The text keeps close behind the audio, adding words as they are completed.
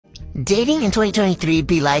Dating in 2023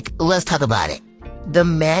 be like, let's talk about it. The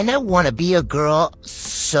men want to be a girl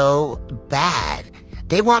so bad.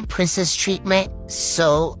 They want princess treatment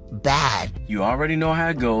so bad. You already know how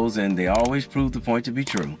it goes, and they always prove the point to be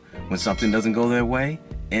true. When something doesn't go their way,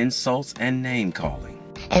 insults and name-calling.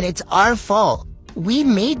 And it's our fault. We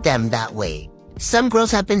made them that way. Some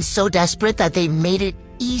girls have been so desperate that they made it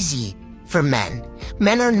easy for men.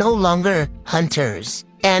 Men are no longer hunters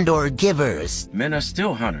and/or givers. Men are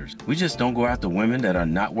still hunters. We just don't go after women that are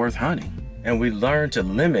not worth hunting. And we learn to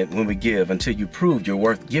limit when we give until you prove you're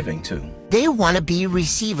worth giving to. They want to be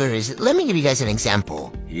receivers. Let me give you guys an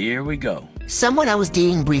example. Here we go. Someone I was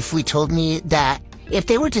dating briefly told me that if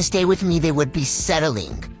they were to stay with me, they would be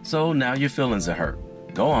settling. So now your feelings are hurt.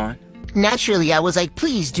 Go on. Naturally, I was like,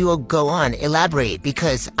 please do go on, elaborate,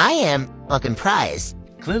 because I am fucking prize.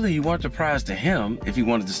 Clearly you weren't the prize to him if he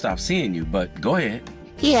wanted to stop seeing you, but go ahead.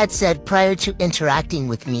 He had said prior to interacting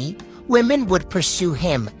with me, women would pursue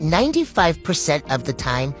him 95% of the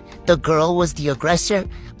time. The girl was the aggressor,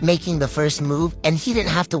 making the first move, and he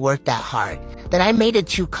didn't have to work that hard. That I made it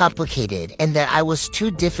too complicated, and that I was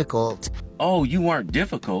too difficult. Oh, you weren't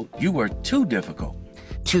difficult. You were too difficult.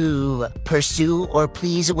 To pursue or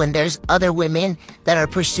please when there's other women that are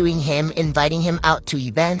pursuing him, inviting him out to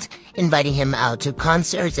events, inviting him out to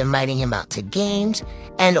concerts, inviting him out to games,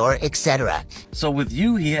 and or etc. So with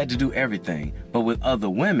you, he had to do everything, but with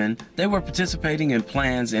other women, they were participating in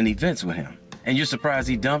plans and events with him. And you're surprised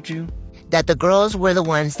he dumped you? That the girls were the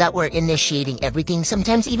ones that were initiating everything,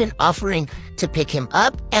 sometimes even offering to pick him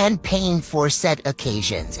up and paying for said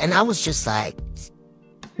occasions. And I was just like...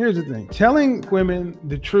 Here's the thing. Telling women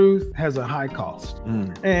the truth has a high cost.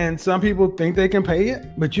 And some people think they can pay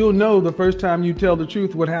it, but you'll know the first time you tell the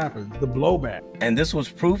truth what happens, the blowback. And this was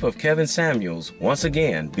proof of Kevin Samuels, once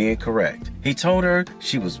again, being correct. He told her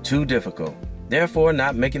she was too difficult, therefore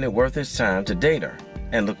not making it worth his time to date her.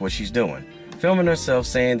 And look what she's doing. Filming herself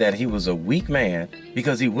saying that he was a weak man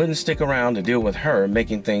because he wouldn't stick around to deal with her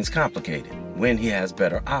making things complicated when he has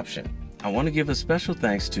better option. I want to give a special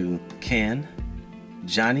thanks to Ken,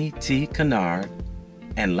 Johnny T. Kennard,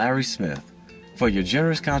 and Larry Smith for your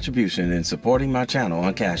generous contribution in supporting my channel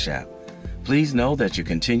on Cash App. Please know that your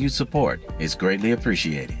continued support is greatly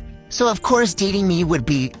appreciated. So of course dating me would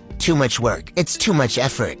be too much work. It's too much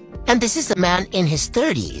effort. And this is a man in his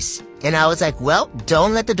 30s. And I was like, well,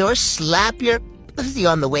 don't let the door slap your pussy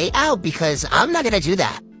on the way out because I'm not gonna do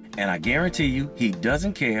that. And I guarantee you, he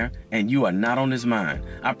doesn't care and you are not on his mind.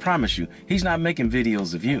 I promise you, he's not making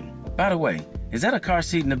videos of you. By the way, is that a car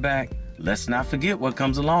seat in the back? Let's not forget what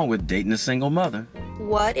comes along with dating a single mother.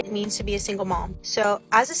 What it means to be a single mom. So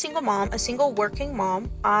as a single mom, a single working mom,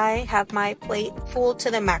 I have my plate full to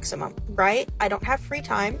the maximum, right? I don't have free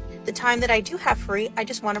time. The time that I do have free, I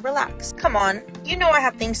just want to relax. Come on, you know I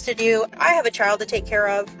have things to do. I have a child to take care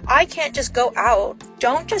of. I can't just go out.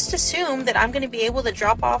 Don't just assume that I'm going to be able to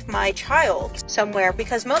drop off my child somewhere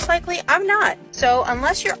because most likely I'm not. So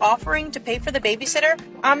unless you're offering to pay for the babysitter,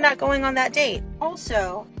 I'm not going on that date.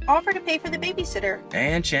 Also, offer to pay for the babysitter.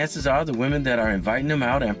 And chances are the women that are inviting him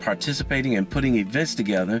out and participating in putting events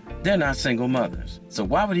together, they're not single mothers. So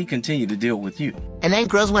why would he continue to deal with you? And then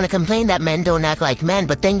girls want to complain that men don't act like men,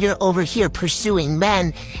 but then you're over here pursuing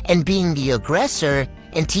men and being the aggressor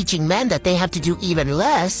and teaching men that they have to do even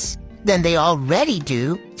less than they already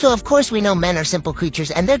do. So of course we know men are simple creatures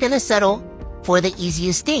and they're gonna settle for the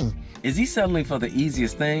easiest thing. Is he settling for the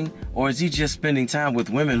easiest thing, or is he just spending time with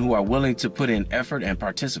women who are willing to put in effort and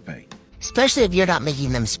participate? Especially if you're not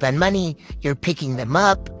making them spend money, you're picking them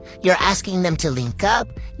up, you're asking them to link up,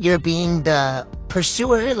 you're being the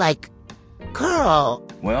pursuer, like, girl.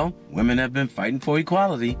 Well, women have been fighting for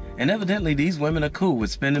equality, and evidently these women are cool with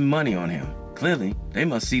spending money on him. Clearly, they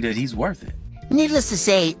must see that he's worth it. Needless to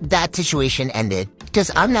say, that situation ended, because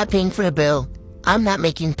I'm not paying for a bill, I'm not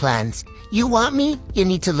making plans. You want me? You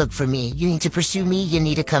need to look for me. You need to pursue me. You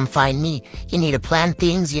need to come find me. You need to plan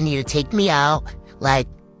things. You need to take me out. Like,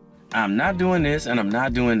 I'm not doing this and I'm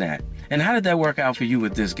not doing that. And how did that work out for you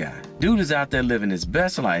with this guy? Dude is out there living his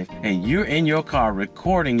best life and you're in your car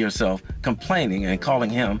recording yourself complaining and calling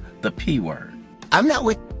him the P word. I'm not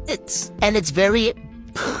with it. And it's very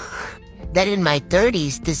that in my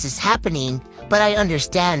 30s this is happening. But I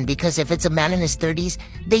understand because if it's a man in his 30s,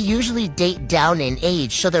 they usually date down in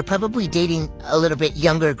age. So they're probably dating a little bit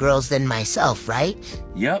younger girls than myself, right?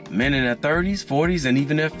 Yep, men in their 30s, 40s, and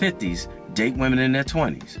even their 50s date women in their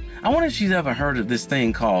 20s. I wonder if she's ever heard of this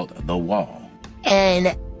thing called the wall.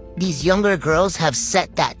 And these younger girls have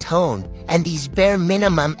set that tone and these bare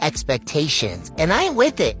minimum expectations. And I ain't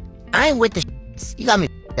with it. I ain't with the shits. You got me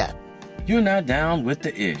up. You're not down with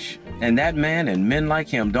the ish. And that man and men like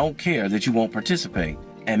him don't care that you won't participate.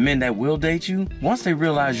 And men that will date you, once they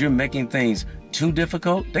realize you're making things too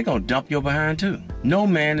difficult, they're gonna dump your behind too. No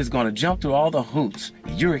man is gonna jump through all the hoops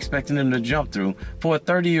you're expecting them to jump through for a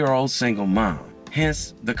 30-year-old single mom.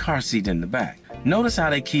 Hence, the car seat in the back. Notice how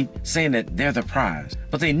they keep saying that they're the prize,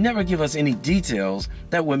 but they never give us any details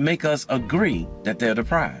that would make us agree that they're the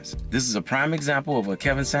prize. This is a prime example of what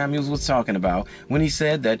Kevin Samuels was talking about when he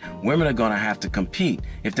said that women are gonna have to compete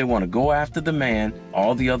if they wanna go after the man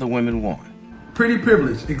all the other women want. Pretty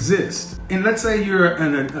privilege exists. And let's say you're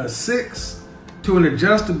a 6 to an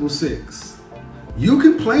adjustable 6. You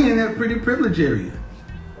can play in that pretty privilege area.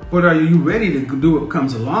 But are you ready to do what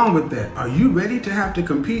comes along with that? Are you ready to have to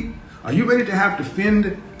compete? Are you ready to have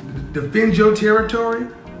to defend your territory?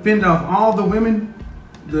 Fend off all the women,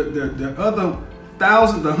 the other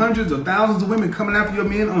thousands, the hundreds of thousands of women coming after your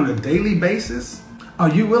men on a daily basis? Are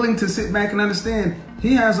you willing to sit back and understand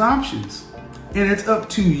he has options? And it's up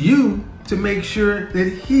to you to make sure that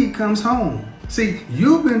he comes home. See,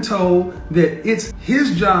 you've been told that it's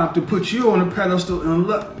his job to put you on a pedestal and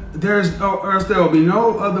look. Or else there will be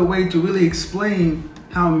no other way to really explain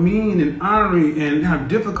how mean and ornery and how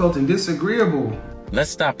difficult and disagreeable.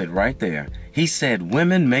 Let's stop it right there. He said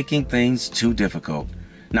women making things too difficult.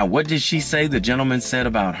 Now, what did she say the gentleman said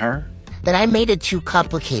about her? That I made it too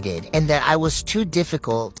complicated and that I was too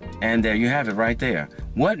difficult. And there you have it right there.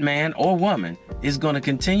 What man or woman is going to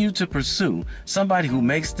continue to pursue somebody who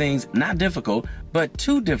makes things not difficult, but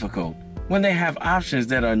too difficult when they have options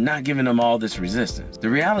that are not giving them all this resistance? The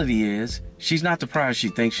reality is, she's not the prize she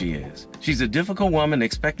thinks she is. She's a difficult woman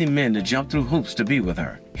expecting men to jump through hoops to be with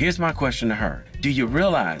her. Here's my question to her. Do you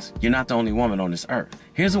realize you're not the only woman on this earth?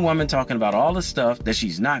 Here's a woman talking about all the stuff that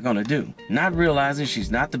she's not gonna do, not realizing she's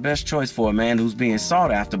not the best choice for a man who's being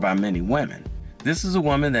sought after by many women. This is a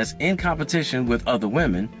woman that's in competition with other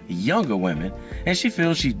women, younger women, and she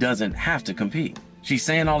feels she doesn't have to compete. She's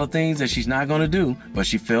saying all the things that she's not going to do, but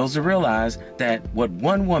she fails to realize that what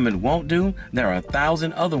one woman won't do, there are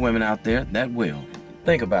 1,000 other women out there that will.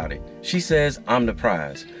 Think about it. She says, I'm the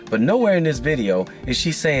prize. But nowhere in this video is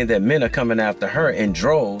she saying that men are coming after her in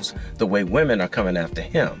droves the way women are coming after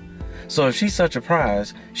him. So if she's such a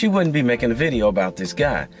prize, she wouldn't be making a video about this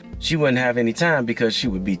guy. She wouldn't have any time because she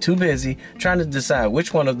would be too busy trying to decide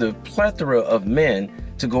which one of the plethora of men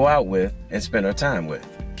to go out with and spend her time with.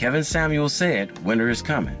 Kevin Samuels said, winter is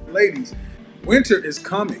coming. Ladies, winter is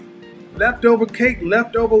coming. Leftover cake,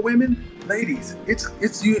 leftover women. Ladies,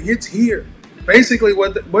 it's here. Basically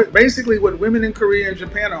what women in Korea and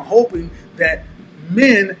Japan are hoping that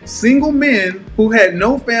men, single men who had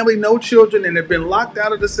no family, no children, and have been locked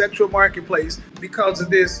out of the sexual marketplace because of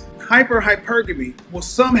this hypergamy will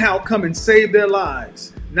somehow come and save their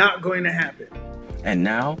lives. Not going to happen. And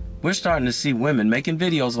now we're starting to see women making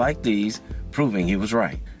videos like these proving he was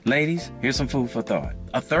right. Ladies, here's some food for thought.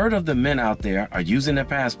 1/3 of the men out there are using their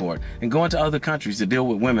passport and going to other countries to deal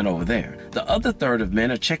with women over there. The other 1/3 of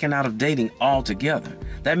men are checking out of dating altogether.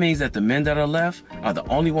 That means that the men that are left are the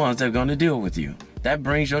only ones that are going to deal with you. That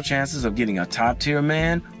brings your chances of getting a top-tier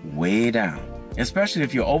man way down, especially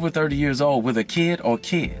if you're over 30 years old with a kid or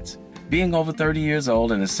kids. Being over 30 years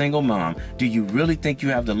old and a single mom, do you really think you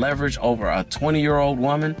have the leverage over a 20-year-old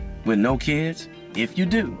woman with no kids? If you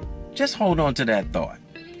do, just hold on to that thought.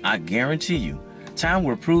 I guarantee you, time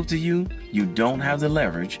will prove to you you don't have the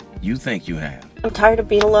leverage you think you have. I'm tired of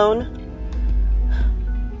being alone.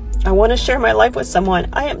 I want to share my life with someone.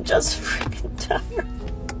 I am just freaking tired.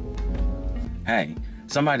 Hey,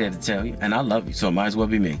 somebody had to tell you, and I love you, so it might as well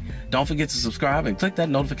be me. Don't forget to subscribe and click that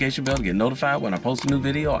notification bell to get notified when I post a new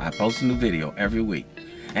video. I post a new video every week.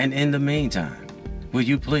 And in the meantime, will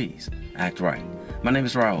you please act right? My name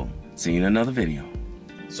is Raulh. See you in another video.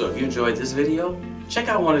 So if you enjoyed this video, check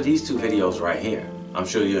out one of these 2 videos right here. I'm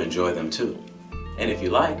sure you'll enjoy them too. And if you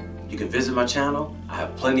like, you can visit my channel. I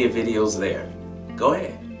have plenty of videos there. Go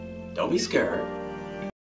ahead. Don't be scared.